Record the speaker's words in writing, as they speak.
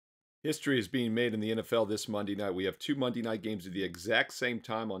History is being made in the NFL this Monday night. We have two Monday night games at the exact same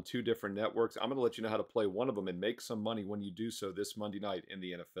time on two different networks. I'm going to let you know how to play one of them and make some money when you do so this Monday night in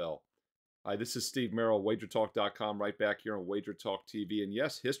the NFL. Hi, this is Steve Merrill, WagerTalk.com, right back here on Wager Talk TV. And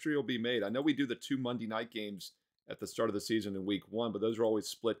yes, history will be made. I know we do the two Monday night games at the start of the season in week one, but those are always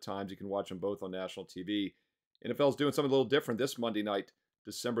split times. You can watch them both on national TV. NFL is doing something a little different this Monday night,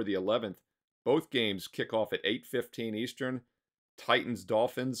 December the 11th. Both games kick off at 8:15 Eastern. Titans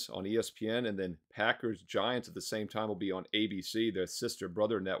Dolphins on ESPN, and then Packers Giants at the same time will be on ABC, their sister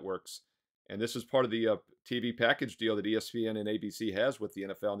brother networks. And this is part of the TV package deal that ESPN and ABC has with the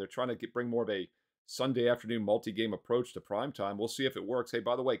NFL, and they're trying to bring more of a Sunday afternoon multi-game approach to primetime. We'll see if it works. Hey,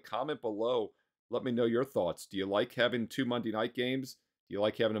 by the way, comment below. Let me know your thoughts. Do you like having two Monday night games? Do you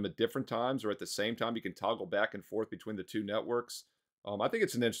like having them at different times or at the same time? You can toggle back and forth between the two networks. I think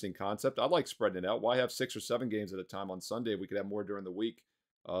it's an interesting concept. I like spreading it out. Why have 6 or 7 games at a time on Sunday? We could have more during the week.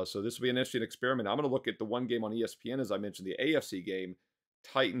 So this will be an interesting experiment. I'm going to look at the one game on ESPN, as I mentioned, the AFC game,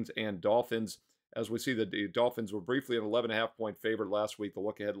 Titans and Dolphins. As we see, the Dolphins were briefly an 11.5-point favorite last week, the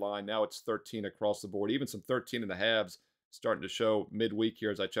look-ahead line. Now it's 13 across the board, even some 13 and a halves starting to show midweek here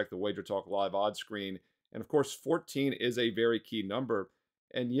as I check the Wager Talk Live odds screen. And, of course, 14 is a very key number.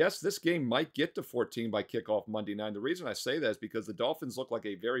 And yes, this game might get to 14 by kickoff Monday night. The reason I say that is because the Dolphins look like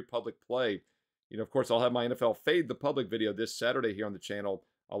a very public play. You know, of course, I'll have my NFL Fade the Public video this Saturday here on the channel.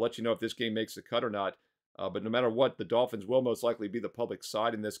 I'll let you know if this game makes the cut or not. But no matter what, the Dolphins will most likely be the public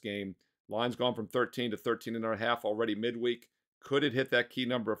side in this game. Line's gone from 13 to 13.5 already midweek. Could it hit that key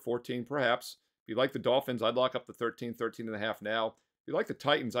number of 14? Perhaps. If you like the Dolphins, I'd lock up the 13, 13.5 now. If you like the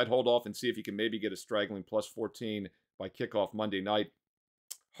Titans, I'd hold off and see if you can maybe get a straggling plus 14 by kickoff Monday night.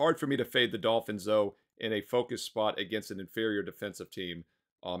 Hard for me to fade the Dolphins, though, in a focus spot against an inferior defensive team.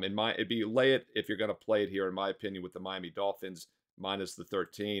 It'd be lay it if you're going to play it here, in my opinion, with the Miami Dolphins minus the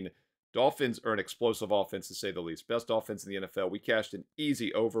 13. Dolphins are an explosive offense, to say the least. Best offense in the NFL. We cashed an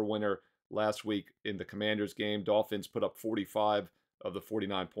easy over winner last week in the Commanders game. Dolphins put up 45 of the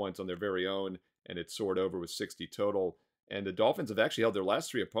 49 points on their very own, and it soared over with 60 total. And the Dolphins have actually held their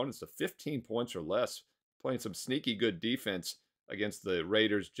last three opponents to 15 points or less, playing some sneaky good defense against the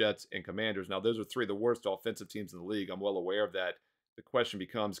Raiders, Jets, and Commanders. Now, those are three of the worst offensive teams in the league. I'm well aware of that. The question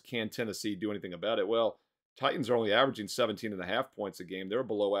becomes, can Tennessee do anything about it? Well, Titans are only averaging 17.5 points a game. They're a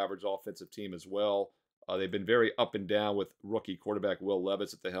below-average offensive team as well. They've been very up and down with rookie quarterback Will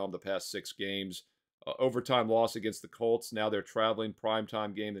Levis at the helm the past 6 games. Overtime loss against the Colts. Now they're traveling.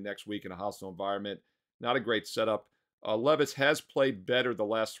 Primetime game the next week in a hostile environment. Not a great setup. Levis has played better the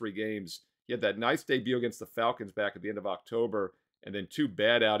last 3 games. He had that nice debut against the Falcons back at the end of October, and then 2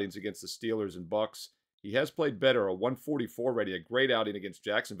 bad outings against the Steelers and Bucks. He has played better, a 144 rating, a great outing against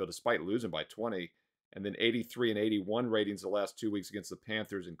Jacksonville despite losing by 20, and then 83 and 81 ratings the last 2 weeks against the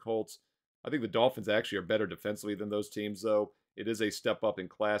Panthers and Colts. I think the Dolphins actually are better defensively than those teams, though. It is a step up in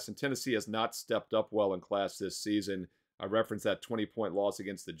class, and Tennessee has not stepped up well in class this season. I referenced that 20-point loss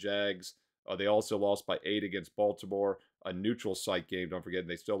against the Jags. They also lost by 8 against Baltimore, a neutral site game, don't forget.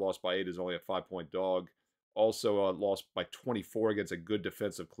 They still lost by 8 as only a 5-point dog. Also lost by 24 against a good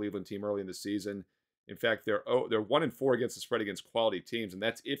defensive Cleveland team early in the season. In fact, they're 1-4 against the spread against quality teams, and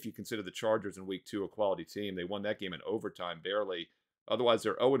that's if you consider the Chargers in Week 2 a quality team. They won that game in overtime, barely. Otherwise,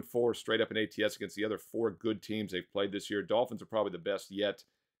 they're 0-4 straight up in ATS against the other 4 good teams they've played this year. Dolphins are probably the best yet,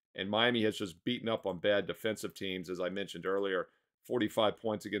 and Miami has just beaten up on bad defensive teams, as I mentioned earlier. 45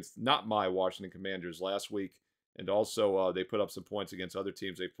 points against not my Washington Commanders last week, and also they put up some points against other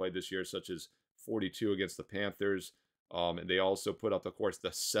teams they've played this year, such as 42 against the Panthers. And they also put up, of course,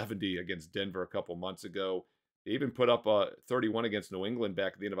 the 70 against Denver a couple months ago. They even put up 31 against New England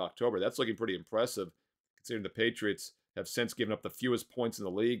back at the end of October. That's looking pretty impressive, considering the Patriots have since given up the fewest points in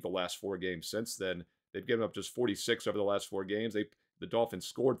the league the last 4 games since then. They've given up just 46 over the last 4 games. The Dolphins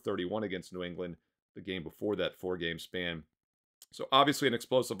scored 31 against New England the game before that 4-game span. So obviously an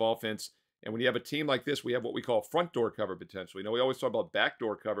explosive offense. And when you have a team like this, we have what we call front door cover potential. You know, we always talk about back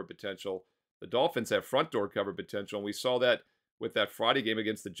door cover potential. The Dolphins have front door cover potential, and we saw that with that Friday game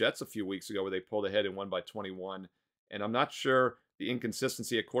against the Jets a few weeks ago where they pulled ahead and won by 21. And I'm not sure the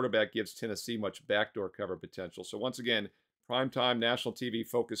inconsistency at quarterback gives Tennessee much backdoor cover potential. So once again, primetime national TV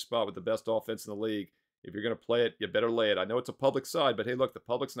focus spot with the best offense in the league. If you're going to play it, you better lay it. I know it's a public side, but hey, look, the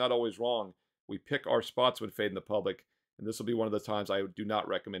public's not always wrong. We pick our spots when fading the public, and this will be one of the times I do not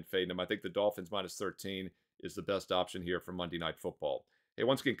recommend fading them. I think the Dolphins minus 13 is the best option here for Monday Night Football. Hey,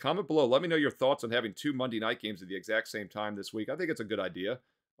 once again, comment below. Let me know your thoughts on having 2 Monday night games at the exact same time this week. I think it's a good idea.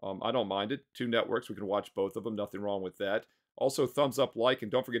 I don't mind it. 2 networks. We can watch both of them. Nothing wrong with that. Also, thumbs up, like, and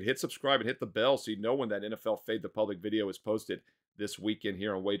don't forget, hit subscribe and hit the bell so you know when that NFL Fade the Public video is posted. this weekend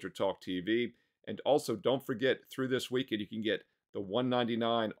here on Wager Talk TV. And also, don't forget, through this weekend, you can get the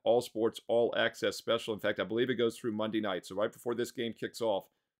 $199 All Sports All Access special. In fact, I believe it goes through Monday night. So right before this game kicks off,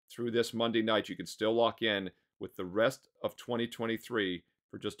 through this Monday night, you can still lock in with the rest of 2023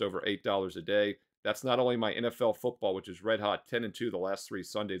 for just over $8 a day. That's not only my NFL football, which is red hot, 10-2 the last 3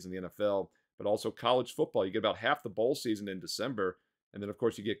 Sundays in the NFL, but also college football. You get about half the bowl season in December. And then, of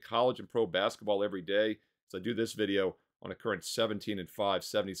course, you get college and pro basketball every day. So I do this video on a current 17-5,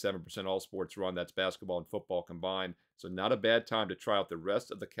 77% all sports run. That's basketball and football combined. So not a bad time to try out the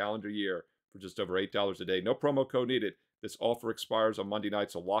rest of the calendar year for just over $8 a day. No promo code needed. This offer expires on Monday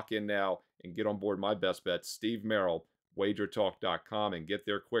night, so lock in now and get on board my best bet. Steve Merrill, wagertalk.com, and get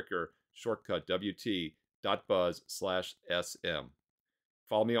there quicker. Shortcut WT.buzz/SM.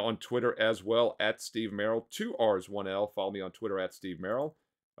 Follow me on Twitter as well, at Steve Merrill, 2 R's, 1 L. Follow me on Twitter at Steve Merrill.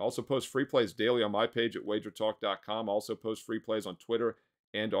 I also post free plays daily on my page at wagertalk.com. I also post free plays on Twitter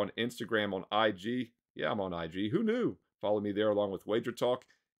and on Instagram, on IG. Yeah, I'm on IG. Who knew? Follow me there along with Wager Talk.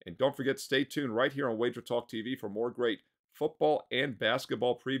 And don't forget, stay tuned right here on Wager Talk TV for more great football and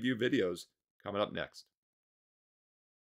basketball preview videos coming up next.